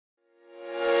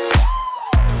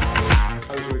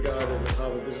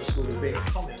be a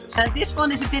communist. This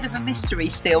one is a bit of a mystery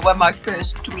still, when my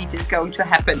first tweet is going to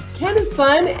happen. Ken is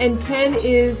fun, and Ken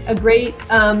is a great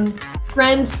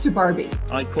friend to Barbie.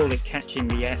 I call it catching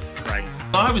the F train.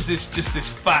 I was just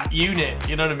this fat unit,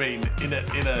 you know what I mean, in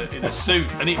a suit,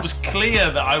 and it was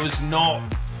clear that I was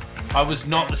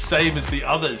not the same as the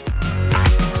others.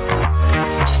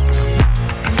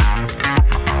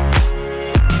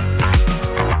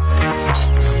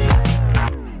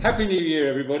 Happy New Year,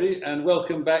 everybody, and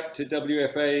welcome back to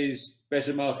WFA's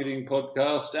Better Marketing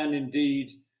Podcast. And indeed,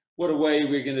 what a way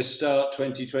we're going to start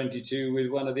 2022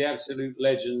 with one of the absolute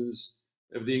legends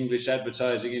of the English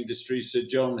advertising industry, Sir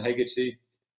John Hegarty.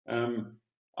 I'm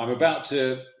about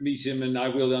to meet him, and I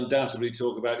will undoubtedly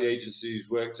talk about the agency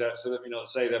he's worked at, so let me not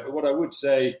say that. But what I would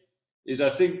say is I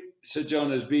think Sir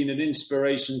John has been an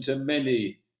inspiration to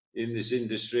many in this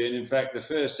industry. And in fact, the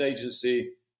first agency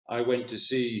I went to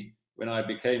see when I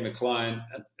became a client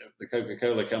at the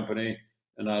Coca-Cola company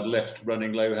and I'd left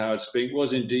running Low Howard Spink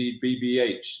was indeed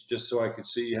BBH, just so I could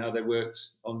see how they worked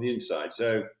on the inside.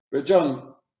 But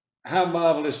John, how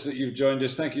marvellous that you've joined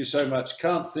us. Thank you so much.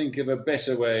 Can't think of a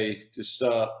better way to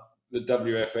start the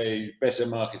WFA Better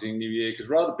Marketing New Year, because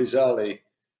rather bizarrely,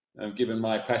 given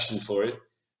my passion for it,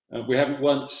 we haven't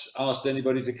once asked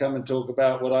anybody to come and talk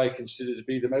about what I consider to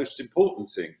be the most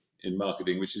important thing in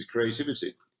marketing, which is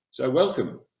creativity. So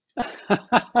welcome.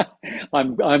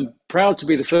 I'm proud to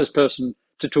be the first person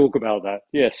to talk about that.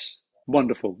 Yes,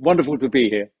 wonderful to be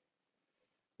here.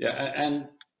 Yeah, and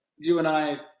you and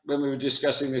I, when we were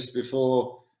discussing this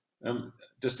before,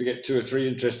 just to get two or three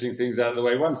interesting things out of the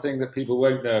way, one thing that people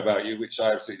won't know about you, which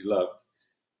I absolutely love,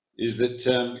 is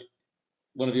that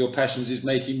one of your passions is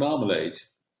making marmalade.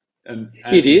 And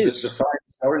it is. The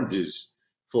finest oranges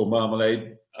for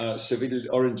marmalade, Seville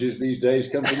oranges these days,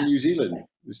 come from New Zealand.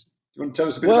 Do you want to tell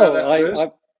us a bit about that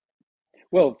first?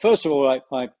 Well, first of all,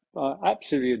 I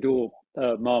absolutely adore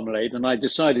marmalade, and I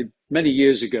decided many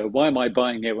years ago, why am I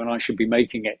buying it when I should be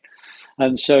making it?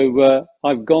 And so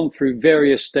I've gone through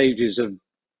various stages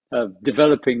of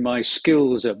developing my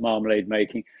skills at marmalade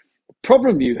making. The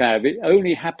problem you have, it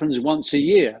only happens once a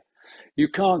year. You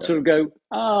can't sort of go,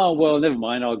 well, never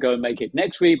mind, I'll go and make it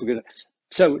next week.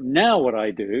 So now what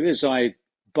I do is I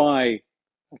buy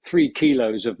 3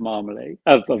 kilos of marmalade,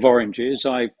 of oranges.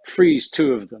 I freeze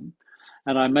 2 of them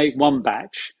and I make one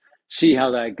batch, see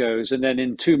how that goes. And then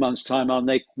in 2 months' time, I'll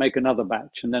make another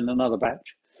batch and then another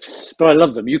batch. But I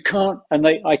love them. You can't, and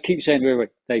I keep saying, wait,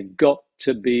 they've got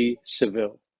to be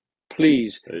Seville.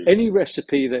 Please, any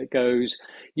recipe that goes,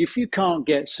 if you can't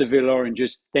get Seville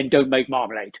oranges, then don't make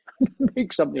marmalade.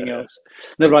 Make something else.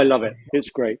 No, but I love it. It's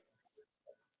great.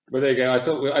 Well, there you go.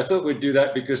 I thought we'd do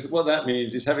that because what that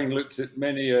means is, having looked at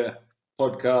many a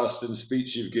podcast and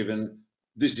speech you've given,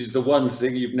 this is the one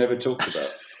thing you've never talked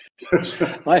about.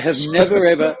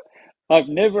 I've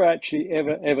never actually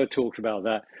ever talked about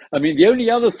that. I mean, the only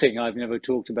other thing I've never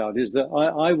talked about is that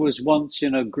I was once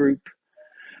in a group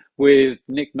with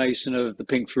Nick Mason of the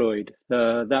Pink Floyd.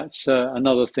 That's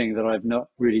another thing that I've not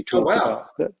really talked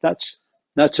about. That's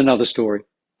another story.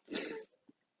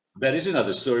 That is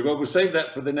another story. Well, we'll save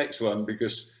that for the next one,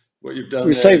 because what you've done.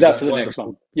 We'll save that for the next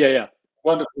one. Yeah.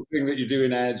 Wonderful thing that you do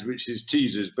in ads, which is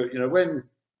teasers. But, when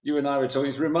you and I were talking,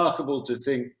 it's remarkable to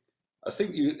think, I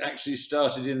think you actually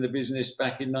started in the business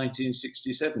back in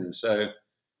 1967. So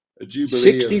a jubilee.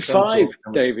 65,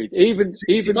 David. Even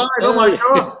 65, oh my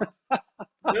God.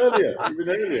 Even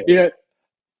earlier.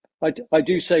 I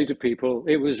do say to people,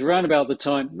 it was around about the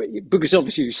time, because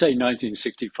obviously you say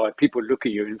 1965, people look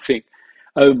at you and think,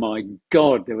 oh my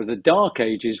God, there were the dark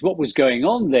ages. What was going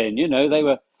on then? They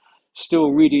were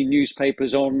still reading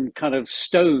newspapers on kind of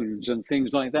stones and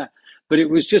things like that. But it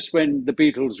was just when the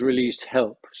Beatles released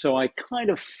Help. So I kind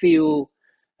of feel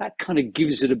that kind of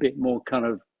gives it a bit more kind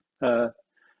of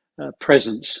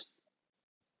presence.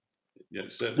 Yeah,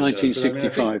 it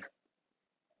 1965.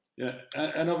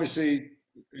 And obviously,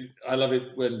 I love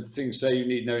it when things say you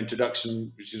need no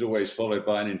introduction, which is always followed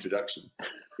by an introduction.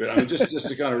 But I mean, just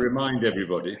to kind of remind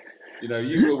everybody,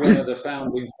 you were one of the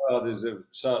founding fathers of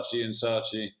Saatchi and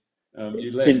Saatchi.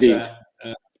 You left Indeed. that,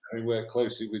 having worked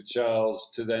closely with Charles,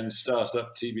 to then start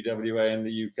up TBWA in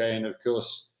the UK. And of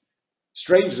course,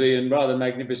 strangely and rather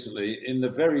magnificently, in the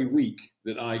very week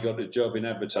that I got a job in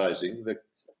advertising, the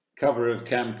cover of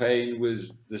Campaign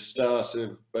was the start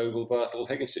of Bogle Bartle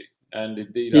Hegarty. And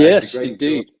indeed, I had the great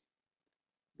job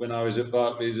when I was at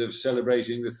Barclays of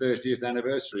celebrating the 30th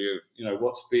anniversary of,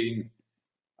 what's been,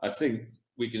 I think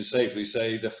we can safely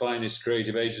say, the finest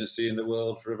creative agency in the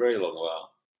world for a very long while.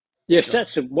 Yes,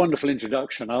 that's a wonderful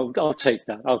introduction. I'll take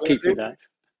that. I'll keep with that.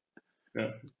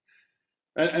 Yeah.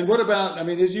 And what about, I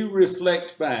mean, as you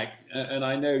reflect back, and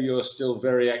I know you're still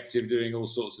very active doing all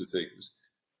sorts of things,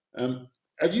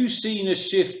 have you seen a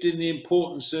shift in the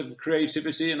importance of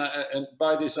creativity? And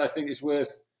by this, I think it's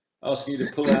worth asking you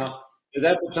to pull out.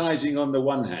 There's advertising on the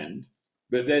one hand,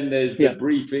 but then there's the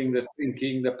briefing, the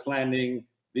thinking, the planning,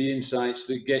 the insights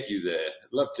that get you there.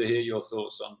 I'd love to hear your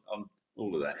thoughts on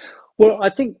all of that. Well, I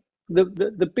think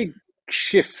the big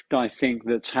shift, I think,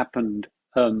 that's happened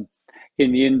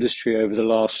in the industry over the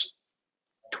last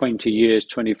 20 years,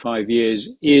 25 years,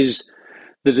 is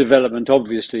the development,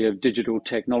 obviously, of digital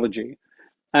technology.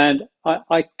 And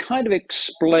I kind of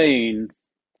explain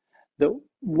that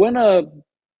when a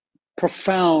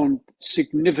profound,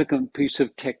 significant piece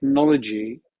of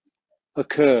technology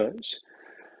occurs,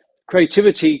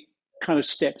 creativity kind of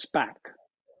steps back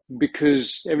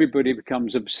because everybody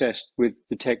becomes obsessed with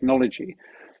the technology.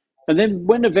 And then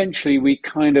when eventually we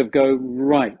kind of go,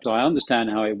 right, I understand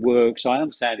how it works, I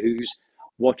understand who's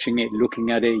watching it, looking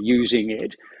at it, using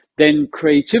it, then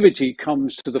creativity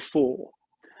comes to the fore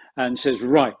and says,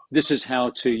 right, this is how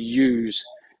to use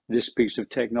this piece of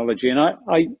technology. And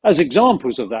I as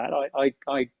examples of that,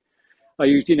 I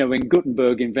used, when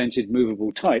Gutenberg invented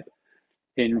movable type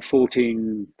in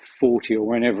 1440 or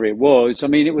whenever it was, I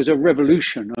mean, it was a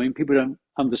revolution. I mean, people don't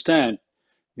understand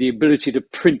the ability to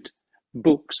print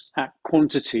books at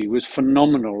quantity was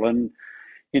phenomenal, and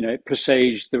it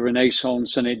presaged the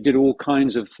Renaissance, and it did all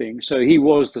kinds of things. So he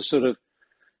was the sort of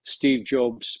Steve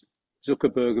Jobs,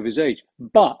 Zuckerberg of his age.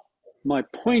 But my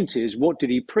point is, what did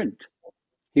he print?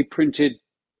 He printed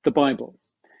the Bible.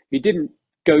 He didn't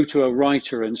go to a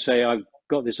writer and say, I've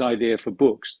got this idea for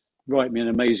books, write me an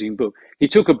amazing book. He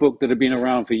took a book that had been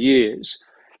around for years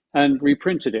and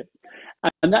reprinted it.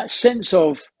 And that sense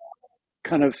of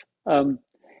kind of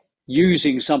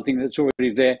using something that's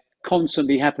already there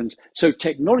constantly happens. So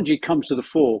technology comes to the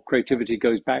fore, creativity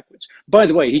goes backwards. By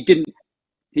the way, he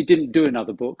didn't do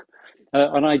another book,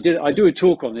 and I do a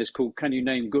talk on this called "Can You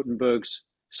Name Gutenberg's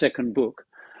Second Book?"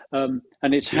 And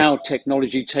it's how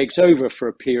technology takes over for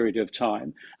a period of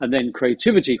time, and then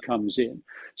creativity comes in.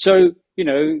 So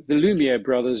the Lumiere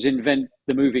brothers invent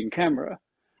the moving camera.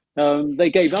 They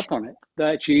gave up on it. They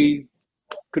actually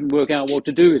couldn't work out what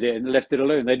to do with it and left it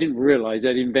alone. They didn't realize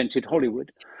they'd invented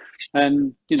Hollywood.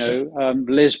 And,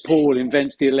 Les Paul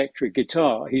invents the electric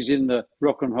guitar. He's in the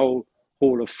Rock and Roll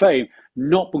Hall of Fame,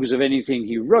 not because of anything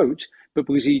he wrote, but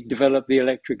because he developed the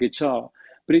electric guitar.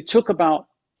 But it took about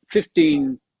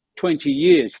 15, 20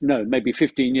 years, no, maybe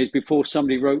 15 years before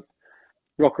somebody wrote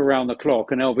Rock Around the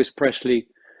Clock and Elvis Presley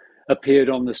appeared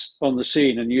on the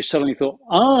scene, and you suddenly thought,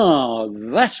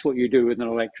 that's what you do with an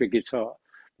electric guitar.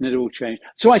 And it all changed.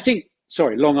 So I think,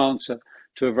 sorry, long answer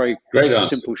to a very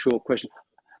simple, short question.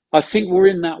 I think we're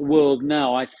in that world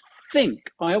now. I think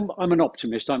I'm an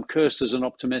optimist. I'm cursed as an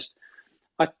optimist.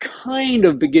 I'm kind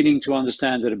of beginning to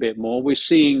understand it a bit more. We're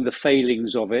seeing the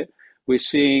failings of it. We're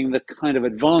seeing the kind of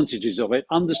advantages of it,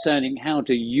 understanding how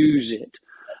to use it.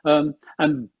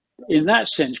 And in that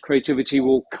sense, creativity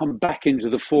will come back into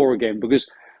the fore again, because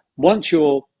once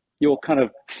you're kind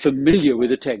of familiar with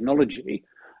the technology,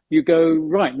 you go,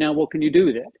 right, now what can you do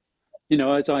with it?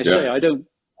 As I say, I don't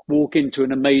walk into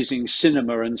an amazing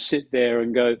cinema and sit there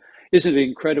and go, isn't it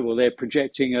incredible? They're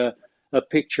projecting a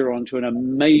picture onto an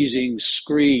amazing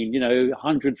screen,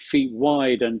 100 feet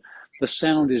wide, and the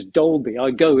sound is Dolby.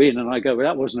 I go in and I go, well,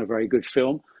 that wasn't a very good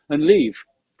film, and leave.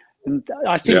 And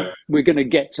I think we're going to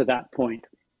get to that point.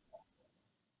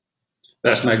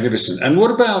 That's magnificent. And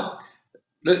what about,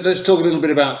 let's talk a little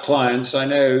bit about clients. I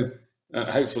know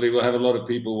hopefully we'll have a lot of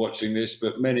people watching this,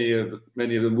 but many of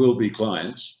them will be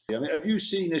clients. I mean, have you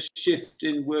seen a shift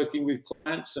in working with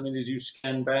clients? I mean, as you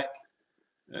scan back,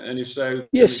 and if so,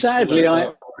 yes, sadly,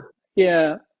 I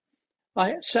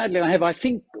have. I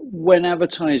think when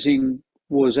advertising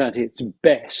was at its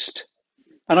best,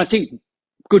 and I think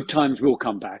good times will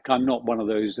come back. I'm not one of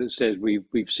those that says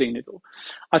we've seen it all.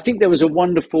 I think there was a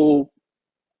wonderful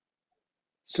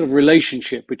sort of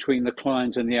relationship between the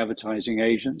client and the advertising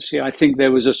agency. I think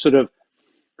there was a sort of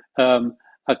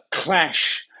a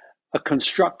clash, a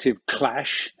constructive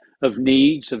clash of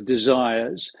needs, of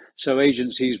desires. So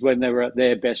agencies, when they were at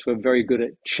their best, were very good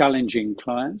at challenging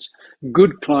clients.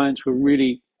 Good clients were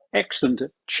really excellent at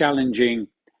challenging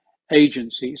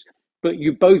agencies, but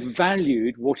you both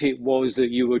valued what it was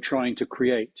that you were trying to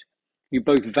create. You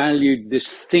both valued this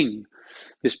thing,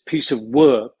 this piece of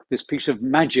work, this piece of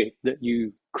magic that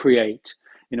you create.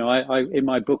 I in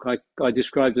my book, I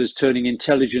described it as turning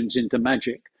intelligence into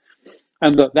magic,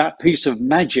 and that piece of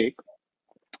magic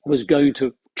was going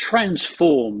to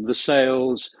transform the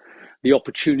sales, the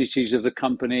opportunities of the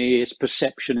company, its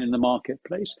perception in the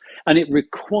marketplace. And it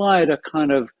required a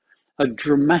kind of a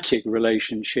dramatic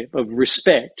relationship of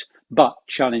respect, but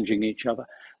challenging each other.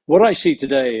 What I see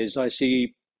today is I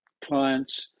see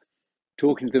clients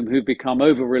talking to them who become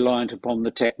over reliant upon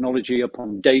the technology,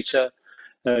 upon data.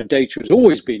 Data has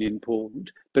always been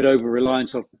important, but over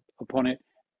reliance upon it,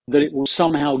 that it will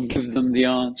somehow give them the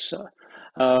answer.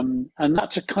 And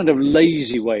that's a kind of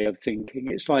lazy way of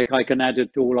thinking. It's like I can add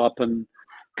it all up and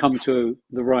come to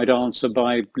the right answer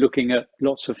by looking at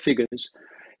lots of figures.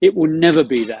 It will never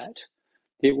be that.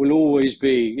 It will always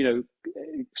be,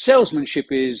 salesmanship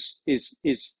is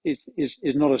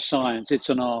not a science,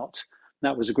 it's an art.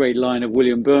 That was a great line of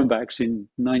William Birnbach's in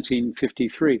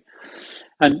 1953.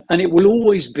 And it will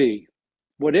always be,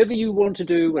 whatever you want to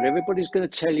do, what everybody's going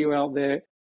to tell you out there,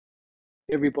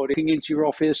 everybody coming into your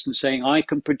office and saying, I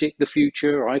can predict the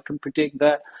future, or I can predict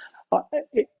that,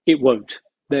 it won't.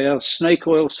 They are snake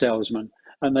oil salesmen,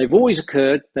 and they've always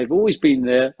occurred, they've always been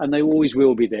there, and they always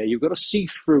will be there. You've got to see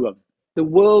through them. The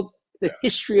world, the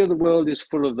history of the world is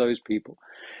full of those people.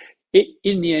 It,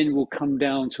 in the end, will come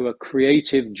down to a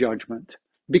creative judgment,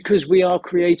 because we are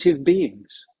creative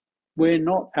beings. We're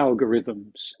not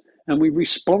algorithms, and we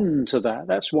respond to that.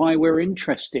 That's why we're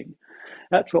interesting.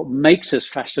 That's what makes us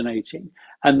fascinating,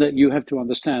 and that you have to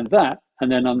understand that,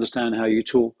 and then understand how you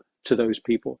talk to those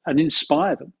people and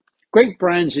inspire them. Great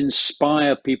brands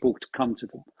inspire people to come to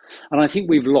them, and I think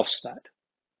we've lost that.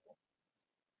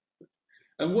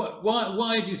 And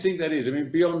why do you think that is? I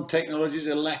mean, beyond technologies,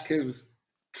 a lack of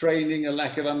training, a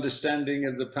lack of understanding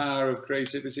of the power of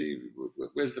creativity.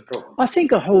 Where's the problem? I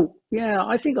think a whole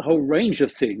range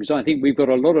of things. I think we've got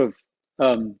a lot of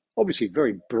obviously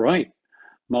very bright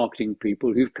marketing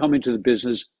people who've come into the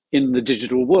business in the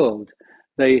digital world.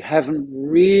 They haven't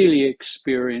really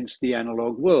experienced the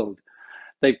analog world.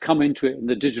 They've come into it in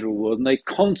the digital world, and they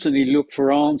constantly look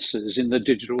for answers in the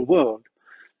digital world,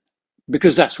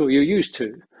 because that's what you're used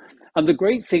to. And the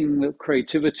great thing that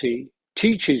creativity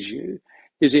teaches you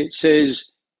is it says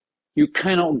you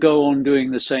cannot go on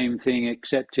doing the same thing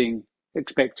expecting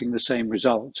the same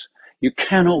results. You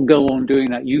cannot go on doing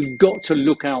that. You've got to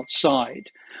look outside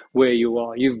where you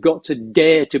are. You've got to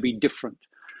dare to be different.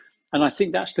 And I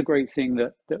think that's the great thing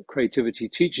that creativity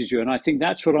teaches you. And I think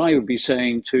that's what I would be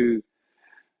saying to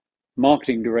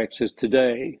marketing directors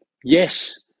today.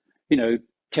 Yes,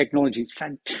 technology is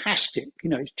fantastic,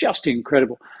 it's just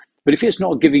incredible. But if it's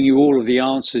not giving you all of the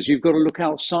answers, you've got to look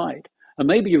outside, and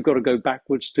maybe you've got to go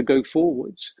backwards to go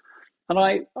forwards. And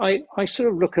I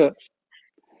sort of look at,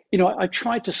 I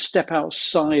try to step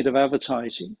outside of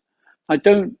advertising. I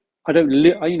don't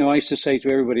live, I used to say to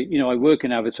everybody, I work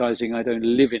in advertising, I don't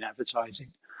live in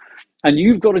advertising. And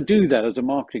you've got to do that as a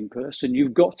marketing person.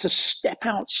 You've got to step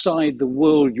outside the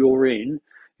world you're in,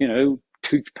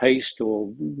 toothpaste or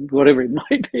whatever it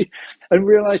might be, and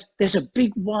realize there's a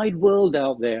big wide world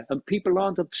out there, and people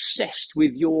aren't obsessed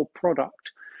with your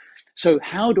product. So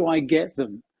how do I get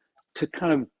them to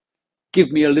kind of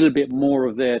give me a little bit more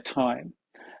of their time?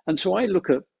 And so I look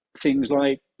at things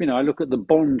like, I look at the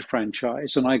Bond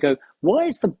franchise and I go, why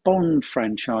is the Bond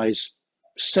franchise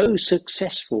so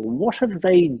successful? What have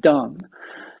they done?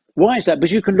 Why is that?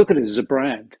 Because you can look at it as a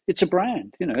brand. It's a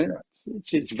brand,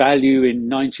 its value in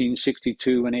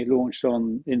 1962 when it launched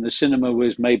in the cinema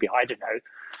was maybe, I don't know,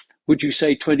 would you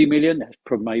say 20 million? That's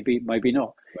probably, maybe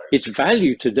not. Its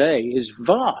value today is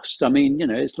vast. I mean,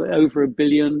 it's like over a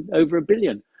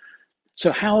billion.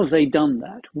 So how have they done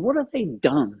that? What have they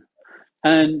done?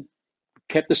 And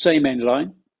kept the same end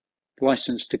line,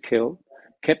 License to Kill,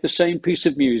 kept the same piece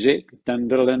of music, dun,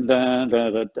 dun, dun, dun,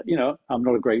 dun, dun, dun. I'm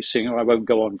not a great singer, I won't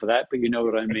go on for that, but you know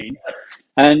what I mean.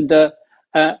 And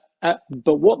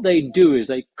but what they do is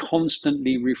they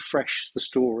constantly refresh the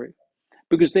story,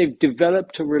 because they've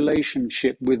developed a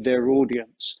relationship with their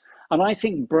audience. And I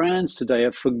think brands today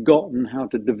have forgotten how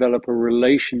to develop a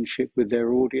relationship with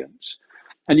their audience.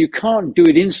 And you can't do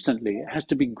it instantly. It has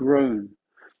to be grown,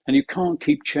 and you can't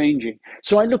keep changing.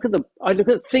 So I look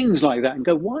at things like that and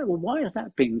go, why is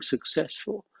that being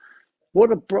successful?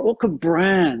 What can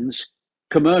brands,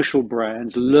 commercial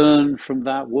brands, learn from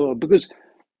that world? Because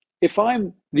if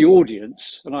I'm the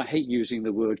audience, and I hate using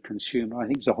the word consumer, I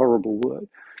think it's a horrible word.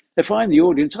 If I'm the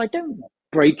audience, I don't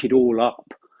break it all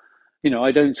up.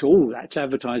 I don't say, oh, that's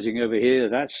advertising over here,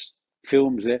 that's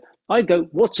films there. I go,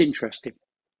 what's interesting?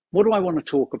 What do I want to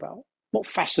talk about? What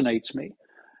fascinates me?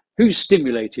 Who's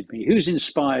stimulated me? Who's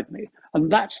inspired me?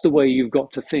 And that's the way you've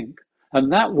got to think.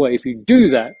 And that way, if you do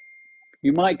that,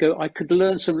 you might go, I could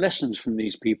learn some lessons from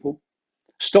these people.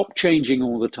 Stop changing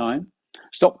all the time.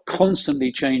 Stop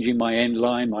constantly changing my end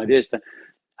line, my this, that.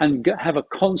 and have a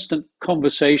constant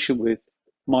conversation with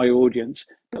my audience,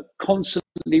 but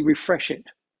constantly refresh it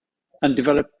and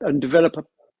develop a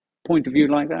point of view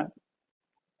like that.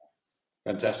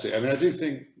 Fantastic. I mean, I do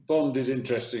think Bond is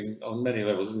interesting on many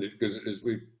levels, isn't it? Because as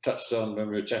we touched on when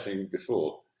we were chatting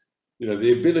before, you know,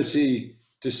 the ability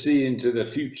to see into the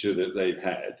future that they've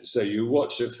had. So you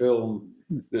watch a film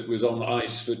that was on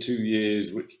ice for 2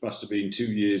 years, which must have been 2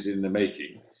 years in the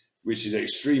making, which is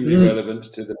extremely relevant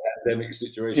to the pandemic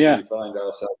situation we find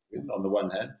ourselves in, on the one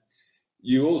hand.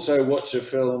 You also watch a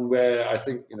film where I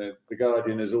think, you know, The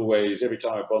Guardian has always, every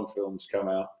time a Bond film's come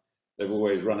out, they've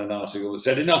always run an article that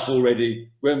said, enough already,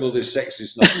 when will this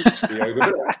sexist nonsense be over?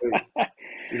 But actually,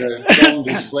 you know, Bond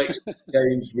is flexed,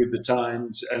 changed with the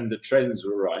times, and the trends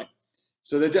were right.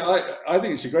 So I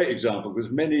think it's a great example,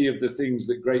 because many of the things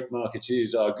that great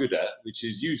marketeers are good at, which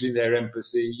is using their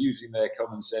empathy, using their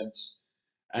common sense,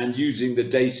 and using the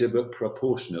data, but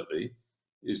proportionately,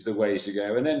 is the way to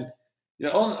go. And then, you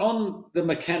know, on the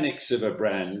mechanics of a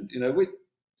brand, you know,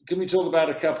 can we talk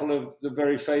about a couple of the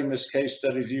very famous case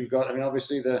studies you've got? I mean,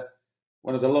 obviously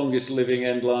one of the longest living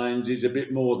end lines is a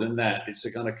bit more than that. It's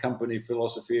a kind of company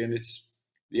philosophy, and it's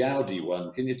the Audi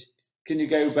one. Can you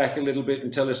go back a little bit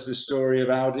and tell us the story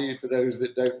of Audi for those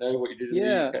that don't know what you did in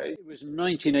the UK? It was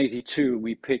 1982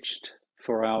 we pitched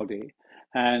for Audi,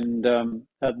 and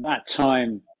at that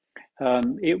time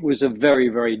it was a very,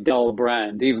 very dull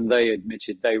brand. Even they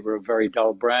admitted they were a very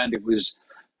dull brand. It was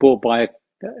bought by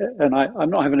and I'm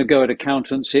not having a go at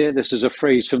accountants here. This is a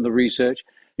phrase from the research.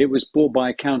 It was bought by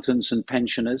accountants and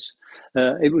pensioners.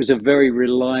 It was a very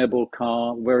reliable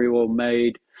car, very well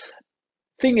made.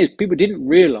 Thing is, people didn't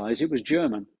realize it was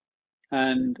German,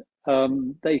 and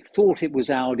they thought it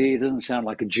was Audi. It doesn't sound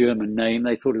like a German name.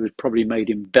 They thought it was probably made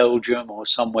in Belgium or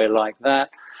somewhere like that.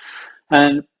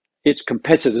 And its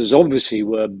competitors obviously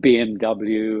were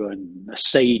BMW and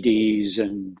Mercedes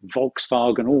and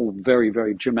Volkswagen, all very,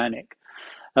 very Germanic.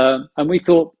 And we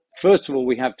thought, first of all,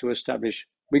 we've got to establish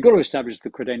the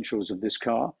credentials of this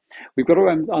car. We've got to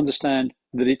understand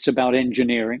that it's about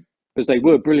engineering, because they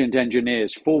were brilliant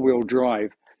engineers. Performance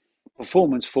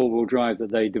four-wheel drive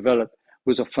that they developed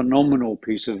was a phenomenal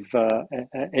piece of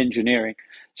engineering.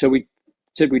 So we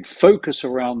said we'd focus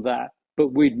around that,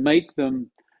 but we'd make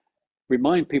them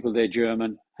remind people they're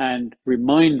German and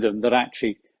remind them that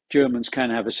actually Germans can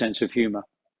have a sense of humor.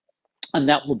 And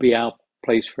that will be our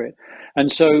place for it. And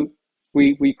so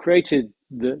we created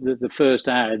the first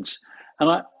ads,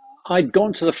 and I'd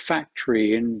gone to the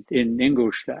factory in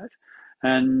Ingolstadt,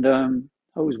 and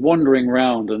I was wandering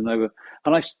around, and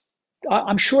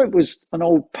I'm sure it was an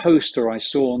old poster I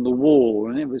saw on the wall,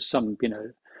 and it was some, you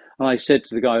know, and I said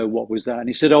to the guy, oh, what was that? And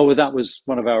he said, oh, well, that was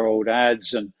one of our old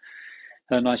ads. And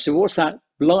I said, what's that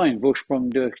line, Vorsprung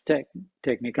durch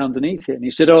Technik, underneath it? And he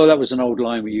said, oh, that was an old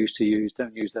line we used to use.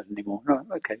 Don't use that anymore. No,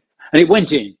 okay. And it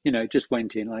went in, you know, it just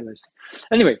went in like this.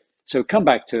 Anyway, so come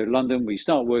back to London. We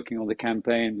start working on the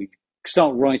campaign. We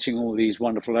start writing all these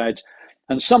wonderful ads.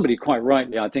 And somebody, quite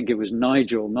rightly, I think it was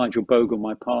Nigel Bogle,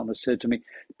 my partner, said to me,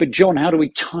 but John, how do we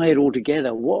tie it all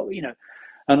together? What, you know?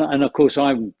 And of course,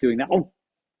 I'm doing that. Oh,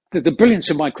 the brilliance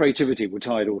of my creativity will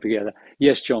tie it all together.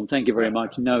 Yes, John, thank you very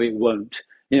much. No, it won't.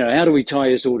 You know, how do we tie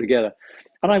this all together?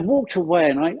 And I walked away,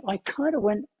 and I kind of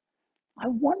went, I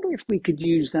wonder if we could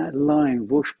use that line,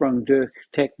 Vorsprung durch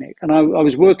Technik. And I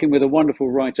was working with a wonderful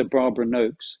writer, Barbara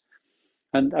Noakes.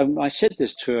 And I said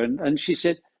this to her, and she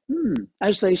said,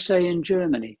 as they say in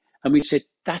Germany. And we said,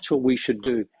 that's what we should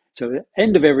do. So at the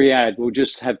end of every ad, we'll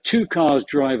just have two cars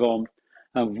drive on,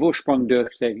 and Vorsprung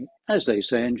durch Technik, as they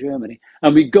say in Germany.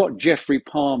 And we got Geoffrey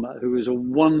Palmer, who was a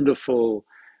wonderful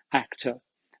actor,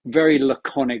 very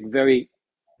laconic, very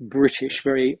British,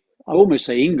 very, I almost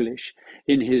say English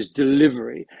in his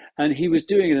delivery. And he was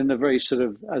doing it in a very sort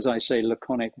of, as I say,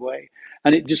 laconic way.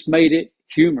 And it just made it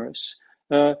humorous.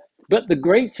 But the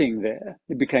great thing there,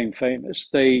 it became famous.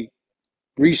 They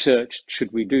researched,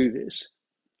 should we do this?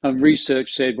 And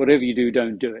research said, whatever you do,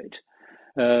 don't do it.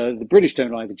 The British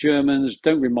don't like the Germans,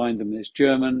 don't remind them it's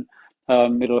German.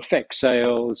 It'll affect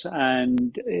sales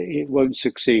and it won't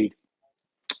succeed.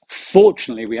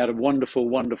 Fortunately, we had a wonderful,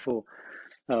 wonderful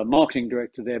marketing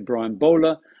director there, Brian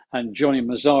Bowler, and Johnny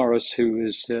Mazzaros, who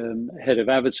was head of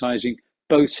advertising,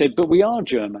 both said, but we are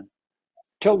German.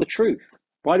 Tell the truth.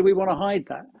 Why do we want to hide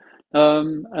that?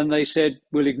 And they said,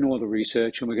 we'll ignore the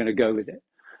research and we're going to go with it.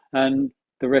 And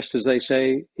the rest, as they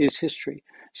say, is history.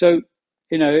 So,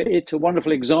 you know, it's a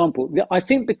wonderful example. I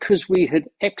think because we had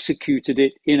executed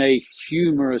it in a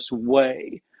humorous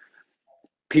way,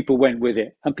 people went with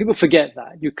it. And people forget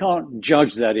that. You can't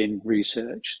judge that in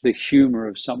research, the humor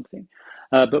of something.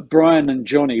 But Brian and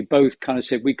Johnny both kind of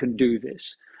said, we can do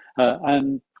this.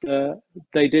 and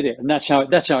they did it, and that's how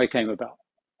it came about.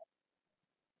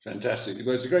 Fantastic.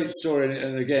 Well, it's a great story,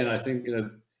 and again, I think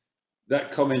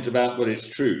that comment about "well, it's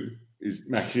true" is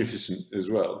magnificent as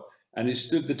well, and it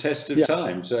stood the test of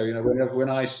time. So when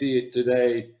I see it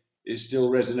today, it still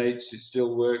resonates, it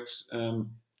still works,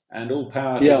 and all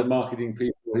power to the marketing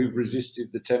people who've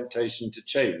resisted the temptation to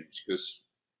change. Because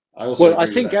I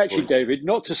think actually, David,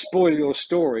 not to spoil your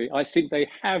story, I think they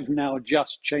have now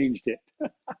just changed it,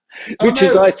 which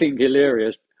is, I think,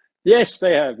 hilarious. Yes,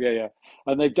 they have. Yeah,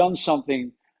 and they've done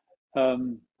something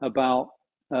about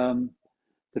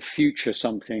the future,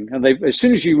 something. And they, as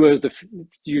soon as you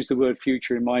use the word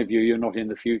future, in my view, you're not in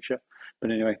the future.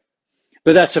 But anyway,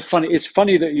 but it's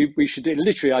funny that we should do.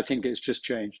 Literally, I think it's just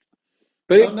changed,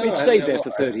 but it stayed there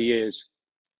for 30 years.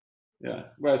 Yeah,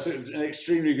 well, it's an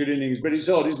extremely good innings, but it's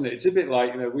odd, isn't it? It's a bit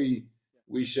like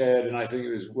we shared, and I think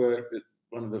it was work that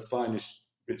one of the finest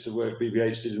bits of work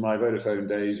BBH did in my Vodafone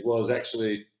days was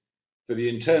actually for the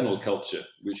internal culture,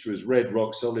 which was red,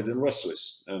 rock solid, and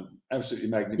restless. Absolutely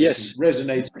magnificent. Yes.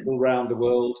 Resonated all around the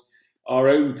world. Our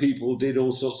own people did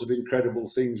all sorts of incredible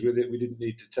things with it. We didn't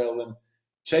need to tell them.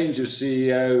 Change of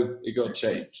CEO, it got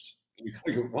changed. And you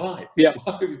kind of go, why? Yeah.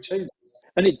 Why have we changed it?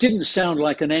 And it didn't sound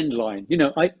like an end line.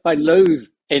 I loathe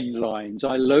end lines.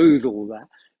 I loathe all that.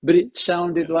 But it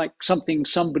sounded like something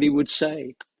somebody would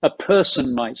say. A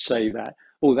person might say that.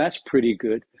 Oh, that's pretty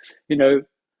good.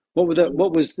 What was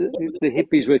the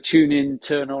hippies were tune in,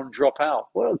 turn on, drop out?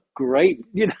 Well, great.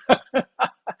 A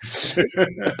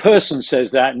person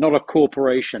says that, not a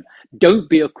corporation. Don't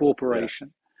be a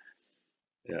corporation.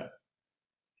 Yeah.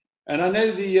 And I know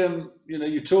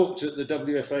you talked at the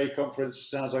WFA conference.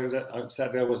 Sounds like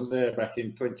sadly I wasn't there back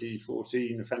in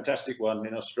 2014. A fantastic one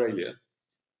in Australia,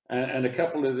 and a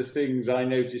couple of the things I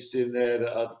noticed in there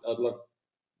that I'd love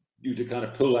you to kind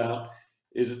of pull out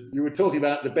is you were talking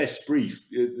about the best brief.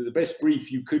 The best brief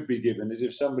you could be given is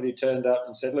if somebody turned up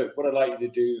and said, "Look, what I'd like you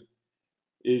to do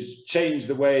is change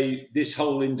the way this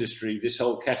whole industry, this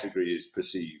whole category is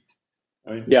perceived."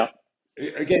 I mean,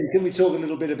 again, can we talk a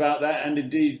little bit about that? And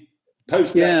indeed,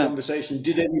 post that conversation,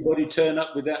 did anybody turn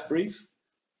up with that brief?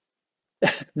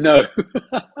 No.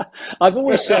 I've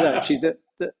always said actually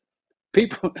that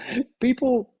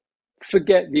people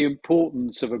forget the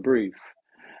importance of a brief.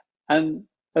 And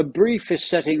a brief is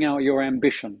setting out your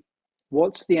ambition.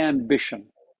 What's the ambition?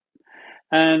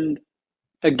 And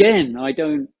again, I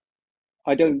don't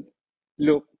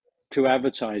look to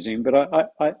advertising, but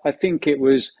I think it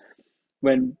was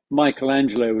when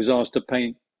Michelangelo was asked to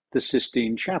paint the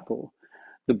Sistine Chapel,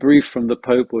 the brief from the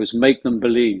Pope was make them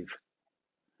believe,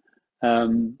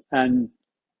 and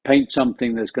paint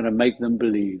something that's going to make them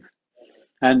believe,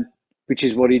 and which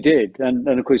is what he did. And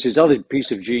of course, his other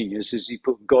piece of genius is he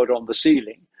put God on the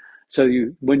ceiling. So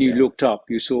when you looked up,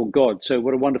 you saw God. So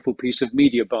what a wonderful piece of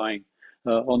media buying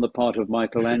on the part of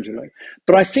Michelangelo.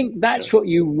 But I think that's what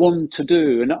you want to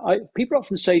do. And people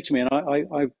often say to me, and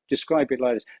I describe it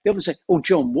like this, they often say, "Oh,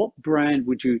 John, what product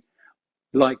would you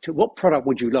like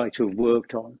to have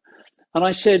worked on?" And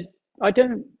I said, I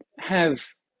don't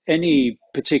have any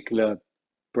particular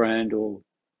brand or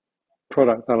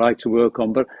product I like to work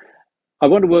on, but I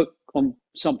want to work on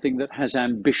something that has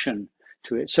ambition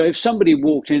to it. So if somebody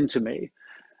walked into me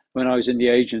when I was in the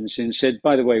agency and said,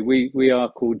 "By the way, we are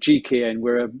called GKN,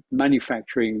 we're a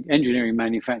engineering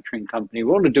manufacturing company.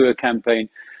 We want to do a campaign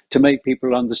to make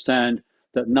people understand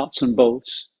that nuts and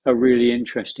bolts are really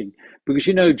interesting. Because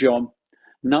John,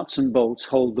 nuts and bolts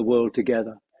hold the world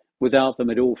together. Without them,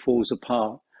 it all falls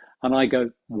apart." And I go,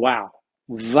 wow,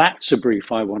 that's a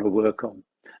brief I want to work on.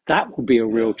 That will be a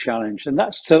real challenge. And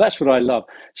that's what I love.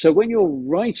 So when you're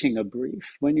writing a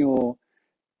brief, when you're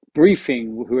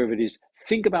briefing whoever it is,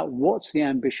 think about what's the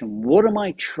ambition? What am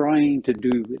I trying to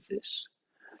do with this?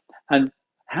 And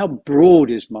how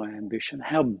broad is my ambition?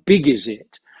 How big is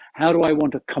it? How do I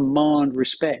want to command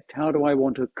respect? How do I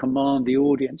want to command the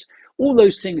audience? All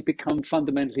those things become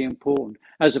fundamentally important,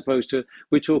 as opposed to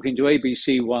we're talking to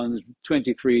ABC ones,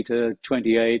 23 to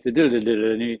 28, and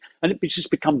it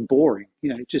just becomes boring.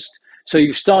 So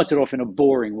you started off in a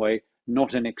boring way,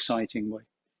 not an exciting way.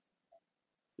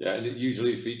 Yeah, and it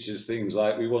usually features things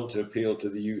like we want to appeal to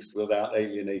the youth without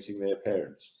alienating their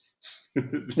parents.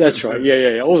 That's right.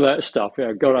 Yeah. All that stuff.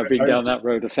 Yeah, God, I've been down that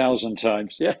road 1,000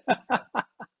 times. Yeah.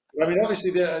 I mean,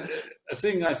 obviously, a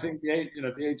thing I think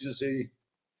the agency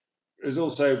has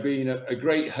also been a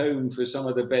great home for some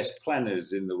of the best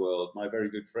planners in the world. My very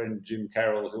good friend Jim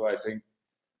Carroll, who I think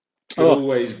can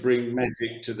always bring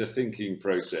magic to the thinking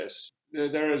process.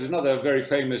 There is another very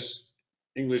famous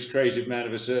English creative man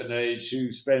of a certain age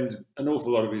who spends an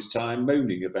awful lot of his time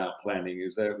moaning about planning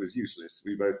as though it was useless.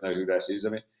 We both know who that is. I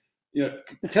mean,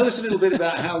 tell us a little bit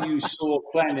about how you saw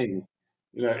planning,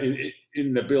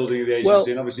 in the building of the agency. Well,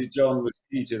 and obviously John was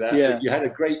key to that, yeah, but you had a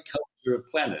great culture of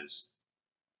planners.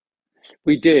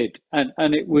 we did.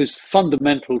 And it was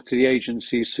fundamental to the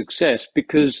agency's success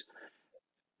because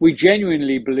we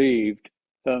genuinely believed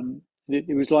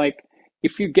it was like,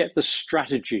 if you get the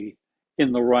strategy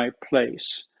in the right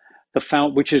place,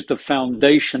 which is the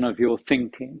foundation of your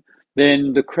thinking,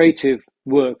 then the creative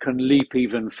work can leap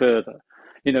even further.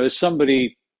 As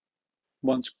somebody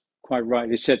once quite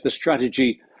rightly said, the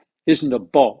strategy isn't a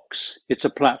box, it's a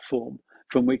platform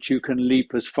from which you can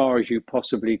leap as far as you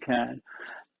possibly can.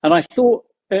 And I thought,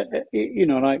 and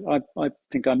I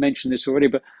think I mentioned this already,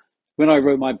 but when I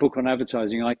wrote my book on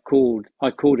advertising, I called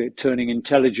it Turning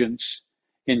Intelligence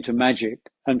into Magic.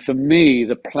 And for me,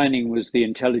 the planning was the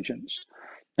intelligence.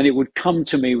 And it would come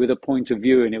to me with a point of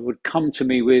view, and it would come to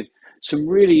me with some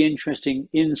really interesting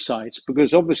insights,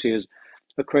 because obviously as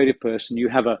a creative person, you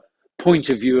have a point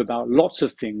of view about lots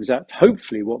of things. That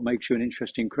hopefully what makes you an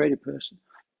interesting creative person.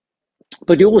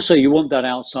 But you want that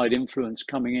outside influence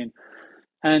coming in.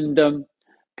 And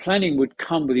planning would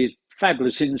come with these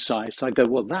fabulous insights. I go,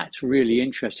 well, that's really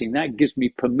interesting. That gives me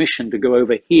permission to go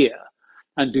over here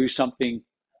and do something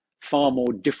far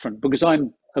more different, because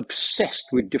I'm obsessed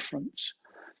with difference.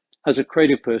 As a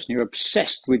creative person, you're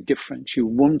obsessed with difference. You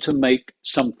want to make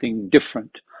something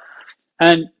different.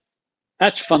 And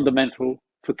that's fundamental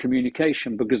for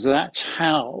communication, because that's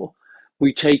how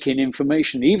we take in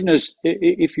information. Even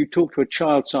if you talk to a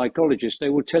child psychologist, they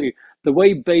will tell you the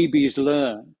way babies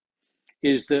learn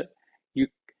is that you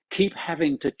keep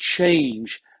having to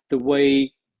change the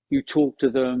way you talk to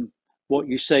them, what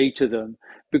you say to them,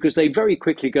 because they very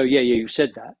quickly go, yeah, you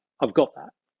said that. I've got that.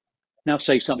 Now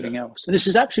say something else. And this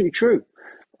is absolutely true.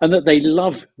 And that they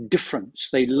love difference.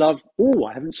 They love,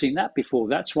 I haven't seen that before.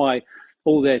 That's why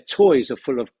all their toys are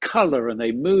full of color, and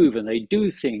they move and they do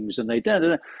things and they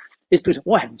da. It's because,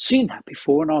 I haven't seen that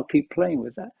before, and I'll keep playing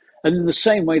with that. And in the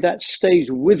same way, that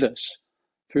stays with us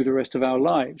through the rest of our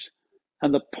lives.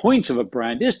 And the point of a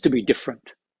brand is to be different.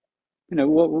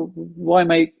 Why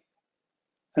make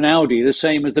an Audi the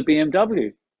same as the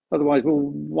BMW? Otherwise,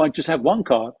 why just have one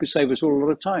car? It would save us all a lot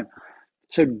of time.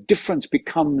 So difference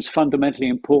becomes fundamentally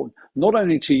important, not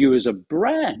only to you as a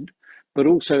brand, but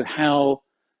also how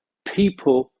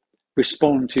people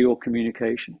respond to your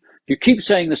communication. If you keep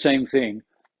saying the same thing,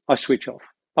 I switch off.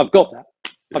 I've got that.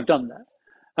 Yeah. I've done that.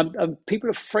 And people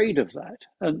are afraid of that.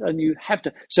 And you have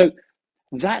to. So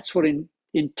that's what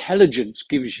intelligence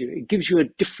gives you. It gives you a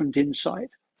different insight.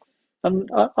 And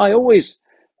I always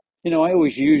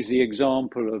use the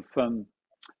example of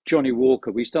Johnny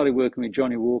Walker. We started working with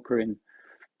Johnny Walker in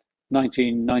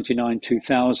 1999,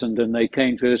 2000, and they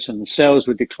came to us, and sales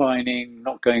were declining,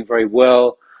 not going very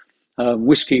well.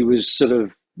 Whiskey was sort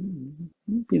of,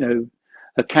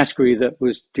 a category that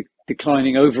was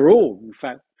declining overall, in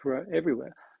fact, for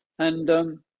everywhere. And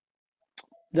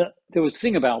there was a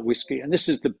thing about whiskey, and this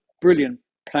is the brilliant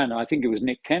planner, I think it was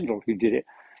Nick Kendall who did it,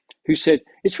 who said,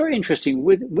 it's very interesting,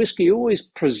 whiskey always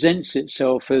presents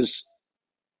itself as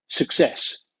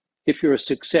success. If you're a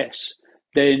success,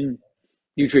 then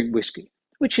you drink whiskey,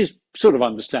 which is sort of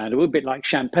understandable, a bit like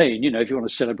champagne. If you want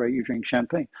to celebrate, you drink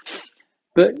champagne.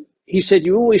 But he said,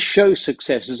 you always show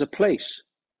success as a place.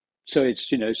 So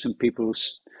it's, some people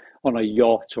on a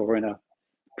yacht or in a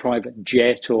private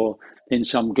jet or in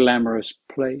some glamorous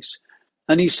place.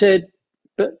 And he said,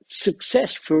 but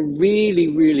success for really,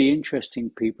 really interesting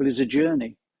people is a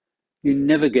journey. You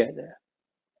never get there.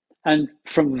 And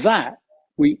from that,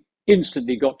 we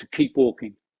instantly got to keep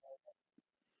walking.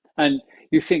 And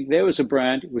you think there was a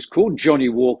brand, it was called Johnny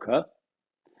Walker.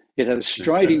 It had a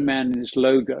striding man in its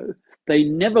logo. They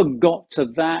never got to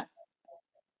that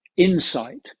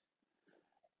insight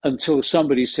until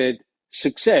somebody said,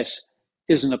 success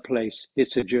isn't a place,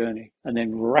 it's a journey. And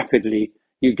then rapidly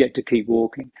you get to keep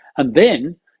walking. And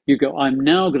then you go, I'm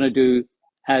now going to do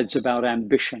ads about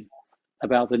ambition,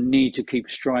 about the need to keep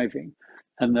striving,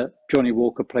 and that Johnny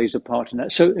Walker plays a part in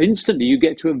that. So instantly you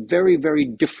get to a very, very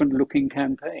different looking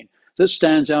campaign that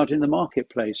stands out in the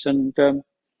marketplace. And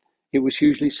it was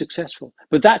hugely successful.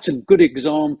 But that's a good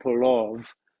example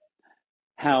of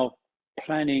how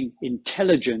planning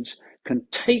intelligence can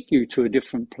take you to a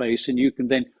different place, and you can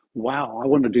then, wow, I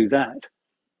want to do that.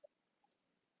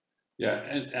 Yeah,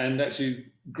 and actually,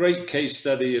 great case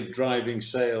study of driving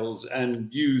sales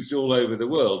and used all over the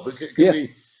world. But can we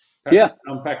perhaps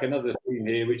unpack another theme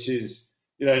here, which is,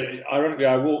 ironically,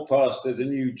 I walked past, there's a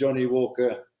new Johnny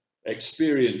Walker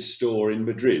experience store in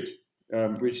Madrid.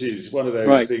 which is one of those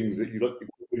Right. things that you look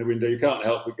in the window, you can't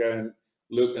help but go and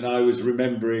look. And I was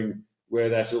remembering where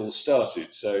that all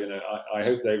started. So, you know, I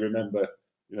hope they remember,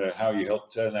 you know, how you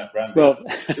helped turn that brand Well,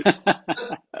 around.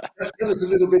 Tell us a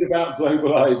little bit about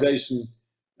globalization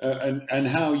and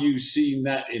how you've seen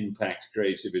that impact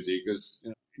creativity,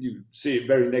 because you see it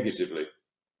very negatively.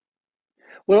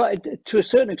 well, to a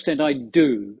certain extent, I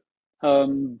do,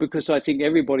 because I think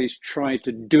everybody's tried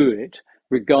to do it,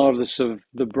 regardless of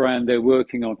the brand they're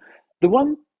working on. The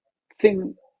one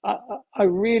thing I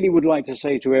really would like to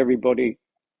say to everybody,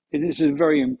 and this is a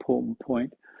very important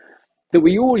point, that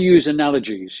we all use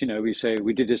analogies. You know, we say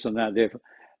we did this and that, therefore,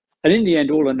 and in the end,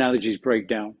 all analogies break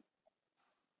down,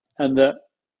 and that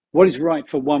what is right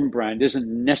for one brand isn't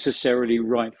necessarily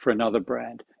right for another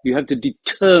brand. You have to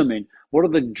determine what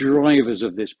are the drivers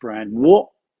of this brand, what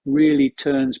really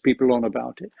turns people on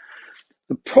about it.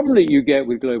 The problem that you get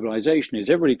with globalization is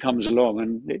everybody comes along,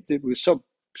 and it was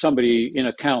somebody in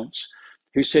accounts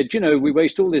who said, you know, we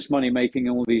waste all this money making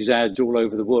all these ads all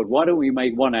over the world. Why don't we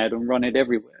make one ad and run it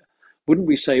everywhere? Wouldn't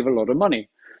we save a lot of money?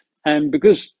 And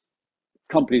because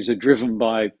companies are driven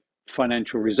by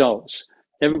financial results,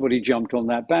 everybody jumped on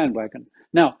that bandwagon.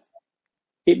 Now,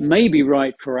 it may be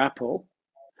right for Apple,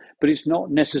 but it's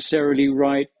not necessarily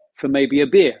right for maybe a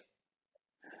beer,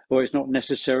 or it's not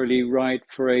necessarily right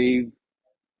for a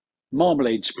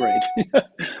marmalade spread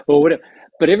or whatever.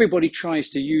 But everybody tries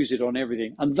to use it on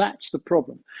everything, and that's the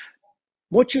problem.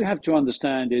 What you have to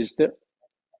understand is that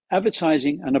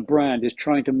advertising and a brand is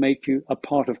trying to make you a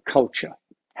part of culture.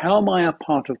 How am I a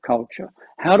part of culture?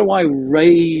 How do I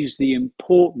raise the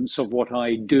importance of what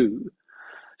I do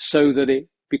so that it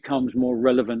becomes more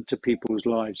relevant to people's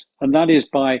lives? And that is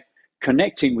by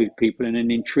connecting with people in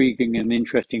an intriguing and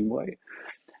interesting way.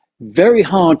 Very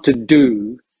hard to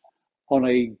do on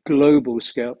a global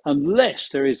scale unless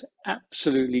there is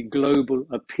absolutely global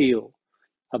appeal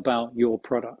about your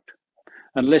product,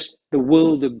 unless the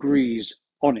world agrees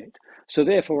on it. So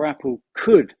therefore, Apple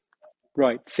could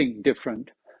think different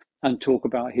and talk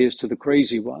about here's to the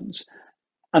crazy ones.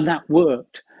 And that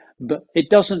worked. But it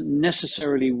doesn't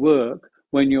necessarily work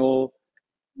when you're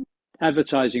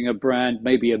advertising a brand,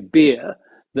 maybe a beer,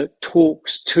 that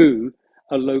talks to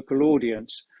a local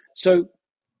audience. So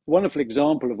wonderful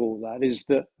example of all that is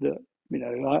that you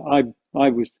know, I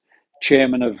was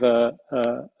chairman of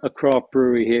a craft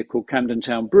brewery here called Camden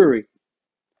Town Brewery,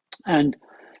 and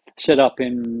set up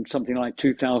in something like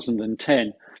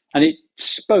 2010, and it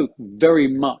spoke very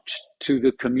much to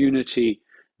the community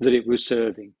that it was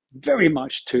serving, very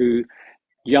much to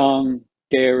young,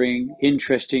 daring,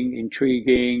 interesting,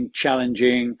 intriguing,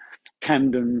 challenging,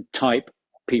 Camden type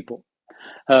people.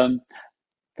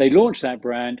 They launched that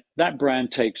brand. That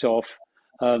brand takes off.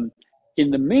 In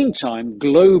the meantime,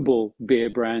 global beer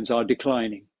brands are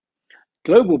declining.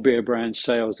 Global beer brand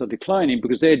sales are declining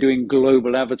because they're doing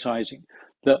global advertising.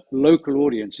 The local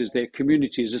audiences, their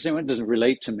communities, are saying, well, it doesn't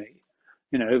relate to me.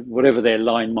 You know, whatever their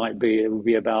line might be, it would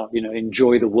be about, you know,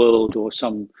 enjoy the world or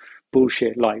some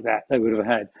bullshit like that they would have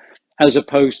had, as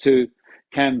opposed to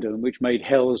Camden, which made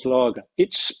Hell's Lager.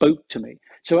 It spoke to me.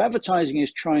 So advertising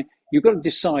is trying, you've got to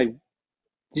decide,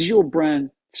 is your brand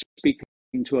speaking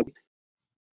to a,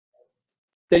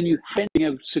 then you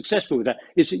being successful with that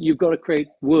is that you've got to create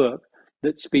work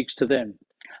that speaks to them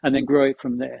and then grow it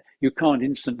from there. You can't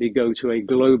instantly go to a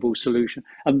global solution.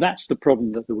 And that's the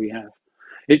problem that we have.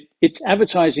 It's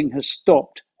advertising has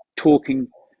stopped talking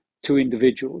to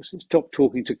individuals. It's stopped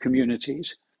talking to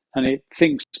communities, and it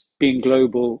thinks being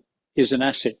global is an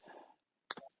asset.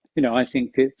 You know, I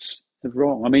think it's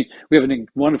wrong. I mean, we have a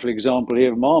wonderful example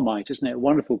here of Marmite, isn't it? A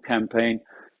wonderful campaign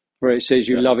where it says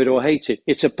you love it or hate it.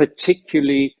 It's a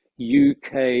particularly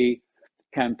UK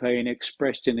campaign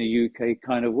expressed in a UK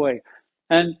kind of way.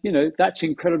 And, you know, that's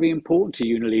incredibly important to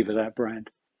Unilever, that brand.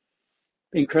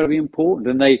 Incredibly important.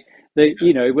 And they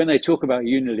you know, when they talk about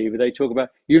Unilever, they talk about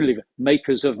Unilever,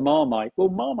 makers of Marmite. Well,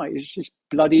 Marmite is just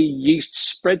bloody yeast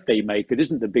spread they make. It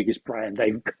isn't the biggest brand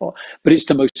they've got, but it's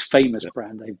the most famous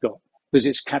brand they've got because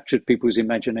it's captured people's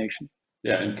imagination.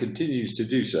 Yeah, and continues to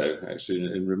do so, actually,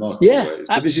 in remarkable ways.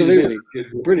 But absolutely.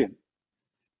 Brilliant.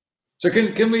 So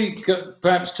can we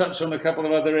perhaps touch on a couple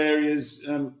of other areas?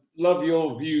 Love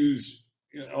your views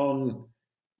on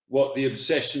what the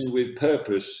obsession with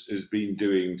purpose has been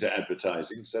doing to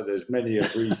advertising. So there's many a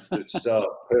brief that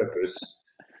starts purpose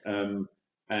and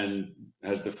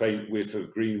has the faint whiff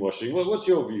of greenwashing. Well, what's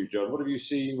your view, John? What have you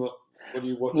seen? What are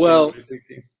you watching? Well, what are you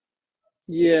thinking?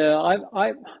 Yeah,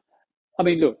 I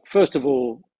mean, look, first of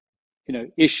all, you know,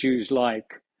 issues like,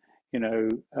 you know,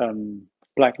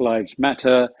 Black Lives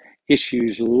Matter,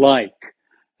 issues like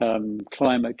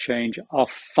climate change are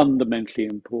fundamentally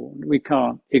important. We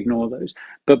can't ignore those.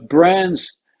 But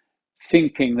brands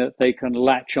thinking that they can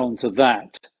latch onto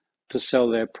that to sell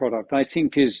their product, I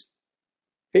think is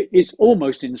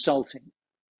almost insulting.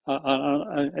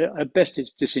 At best,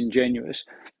 it's disingenuous.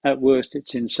 At worst,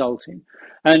 it's insulting.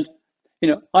 And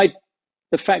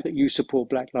the fact that you support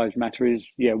Black Lives Matter is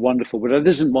wonderful, but that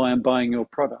isn't why I'm buying your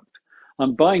product.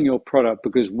 I'm buying your product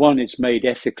because one, it's made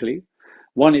ethically.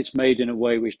 One, it's made in a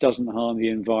way which doesn't harm the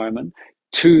environment.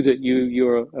 Two, that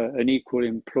you're an equal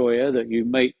employer, that you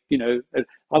make,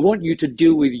 I want you to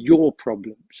deal with your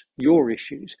problems, your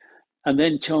issues, and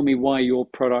then tell me why your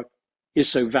product is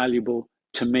so valuable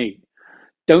to me.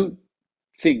 Don't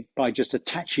think by just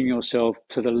attaching yourself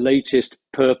to the latest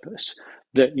purpose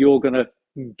that you're going to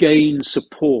gain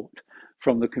support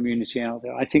from the community out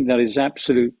there. I think that is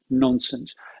absolute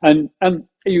nonsense. And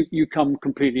you come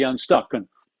completely unstuck. And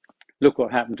look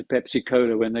what happened to Pepsi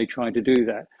Cola when they tried to do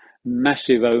that.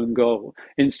 Massive own goal.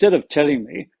 Instead of telling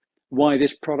me why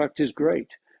this product is great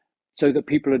so that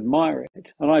people admire it.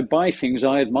 And I buy things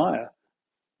I admire.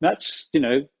 That's,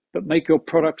 but make your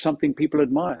product something people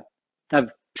admire. Have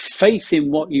faith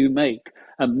in what you make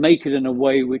and make it in a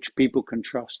way which people can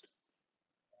trust.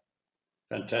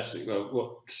 Fantastic. Well,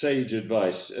 what sage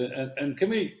advice. And can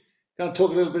we kind of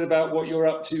talk a little bit about what you're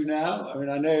up to now? I mean,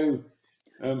 I know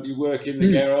you work in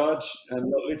the garage, and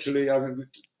not literally,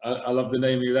 I love the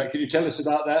name of that. Can you tell us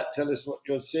about that? Tell us what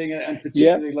you're seeing, and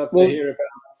particularly love to hear about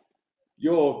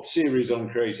your series on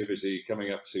creativity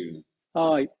coming up soon.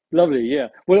 Lovely, yeah.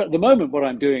 Well, at the moment, what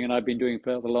I'm doing, and I've been doing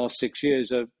for the last 6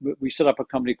 years, we set up a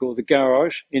company called The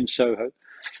Garage in Soho.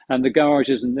 And The Garage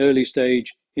is an early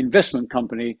stage investment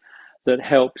company that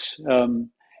helps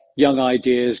young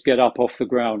ideas get up off the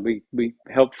ground. We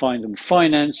help find them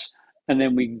finance, and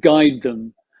then we guide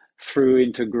them through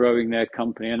into growing their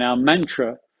company. And our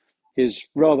mantra is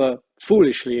rather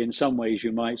foolishly, in some ways,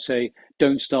 you might say,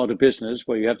 don't start a business.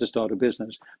 Well, you have to start a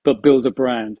business, but build a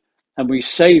brand. And we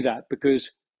say that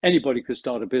because anybody could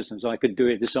start a business. I could do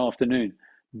it this afternoon.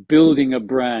 Building a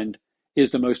brand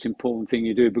is the most important thing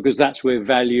you do, because that's where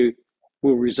value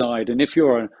will reside. And if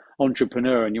you're an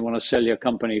entrepreneur and you want to sell your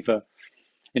company for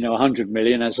 100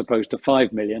 million as opposed to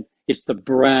 5 million, it's the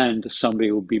brand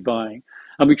somebody will be buying.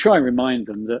 And we try and remind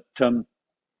them that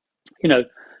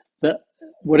that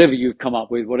whatever you've come up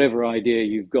with, whatever idea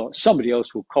you've got, somebody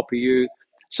else will copy you.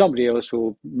 Somebody else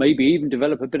will maybe even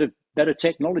develop a bit of better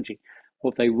technology.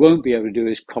 What they won't be able to do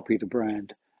is copy the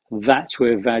brand. That's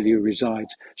where value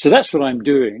resides. So that's what I'm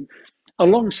doing.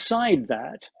 Alongside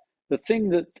that, the thing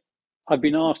that I've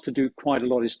been asked to do quite a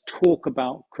lot is talk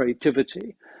about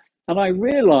creativity. And I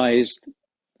realized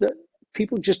that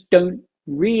people just don't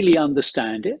really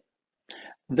understand it.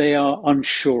 They are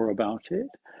unsure about it.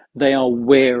 They are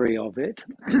wary of it.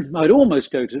 I'd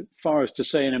almost go as far as to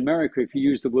say, in America, if you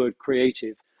use the word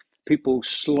creative, people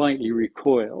slightly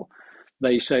recoil.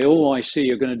 They say, oh, I see,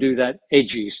 you're going to do that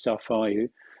edgy stuff, are you?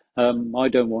 I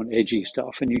don't want edgy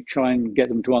stuff. And you try and get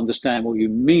them to understand what you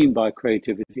mean by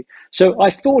creativity. So I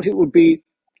thought it would be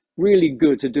really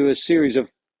good to do a series of,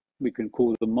 we can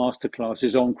call them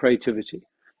masterclasses on creativity,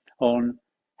 on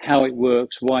how it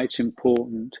works, why it's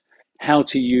important, how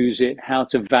to use it, how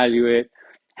to value it,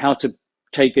 how to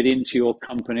take it into your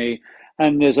company.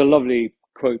 And there's a lovely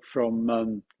quote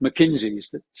from McKinsey's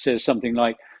that says something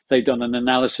like, they've done an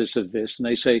analysis of this, and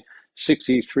they say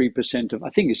 63% of, I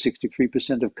think it's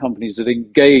 63% of companies that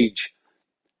engage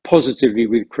positively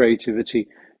with creativity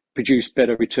produce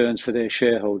better returns for their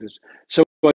shareholders. So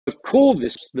I've called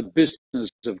this the business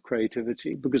of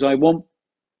creativity, because I want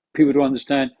people to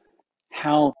understand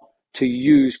how to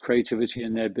use creativity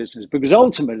in their business, because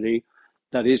ultimately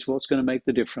that is what's going to make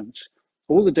the difference.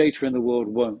 All the data in the world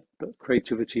won't, but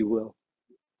creativity will.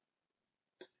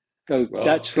 So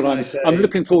that's what I'm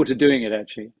looking forward to doing it,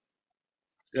 actually.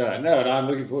 Yeah, no, and I'm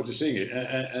looking forward to seeing it.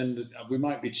 And we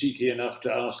might be cheeky enough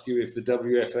to ask you if the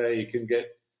WFA can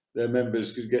get their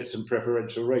members could get some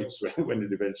preferential rates when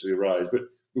it eventually arrives. But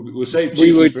we'll save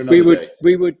cheeky for another day.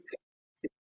 We would.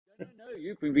 No,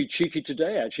 you can be cheeky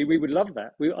today. Actually, we would love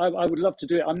that. I would love to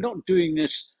do it. I'm not doing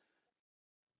this.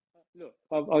 Look,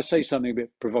 I'll say something a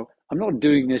bit provocative. I'm not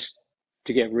doing this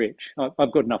to get rich.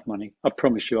 I've got enough money. I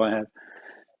promise you, I have.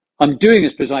 I'm doing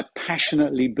this because I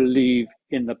passionately believe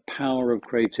in the power of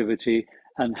creativity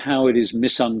and how it is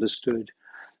misunderstood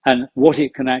and what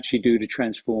it can actually do to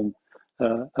transform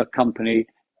a company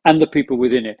and the people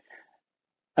within it.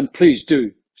 And please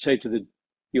do say to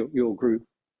your group,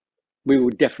 we will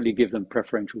definitely give them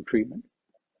preferential treatment.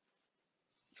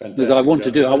 Fantastic. Because I want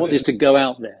to do it. I want this to go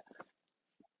out there.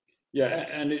 Yeah,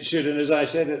 and it should. And as I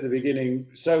said at the beginning,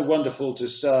 so wonderful to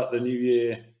start the new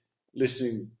year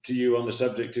listening to you on the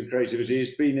subject of creativity.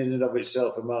 It's been in and of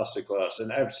itself a masterclass,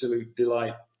 an absolute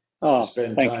delight to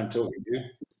spend time talking to you.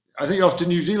 I think you're off to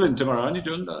New Zealand tomorrow, aren't you,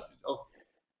 John?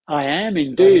 I am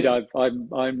indeed. I'm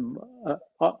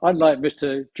unlike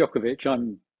Mr. Djokovic.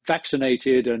 I'm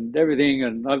vaccinated and everything,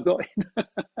 and I've got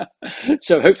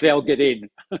so hopefully I'll get in.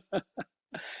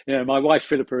 My wife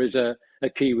Philippa is a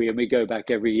Kiwi, and we go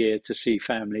back every year to see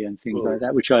family and things like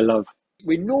that, which I love.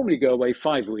 We normally go away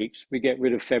 5 weeks. We get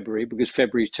rid of February because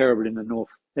February is terrible in the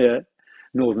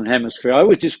northern hemisphere. I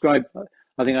always describe,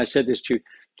 I think I said this to you,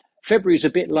 February is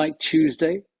a bit like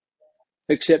Tuesday,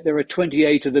 except there are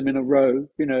 28 of them in a row.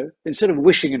 Instead of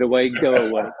wishing it away, go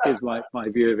away, is my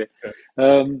view of it.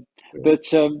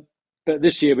 But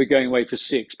this year we're going away for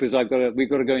 6 because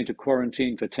we've got to go into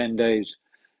quarantine for 10 days.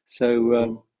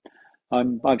 So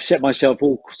I've set myself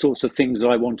all sorts of things that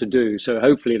I want to do. So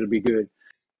hopefully it'll be good.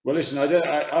 Well, listen, I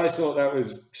thought that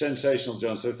was sensational,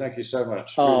 John. So thank you so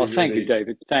much. Oh, thank you,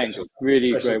 David. Thanks.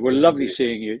 Really great. Well, lovely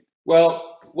seeing you.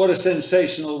 Well, what a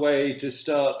sensational way to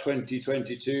start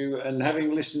 2022. And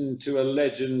having listened to a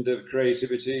legend of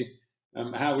creativity,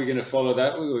 how are we going to follow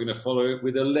that? We're going to follow it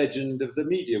with a legend of the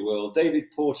media world,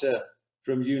 David Porter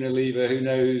from Unilever, who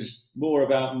knows more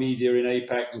about media in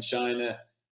APAC and China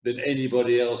than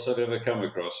anybody else I've ever come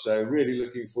across. So really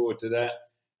looking forward to that,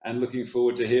 and looking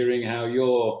forward to hearing how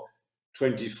your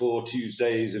 24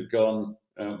 Tuesdays have gone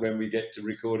when we get to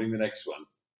recording the next one.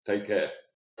 Take care.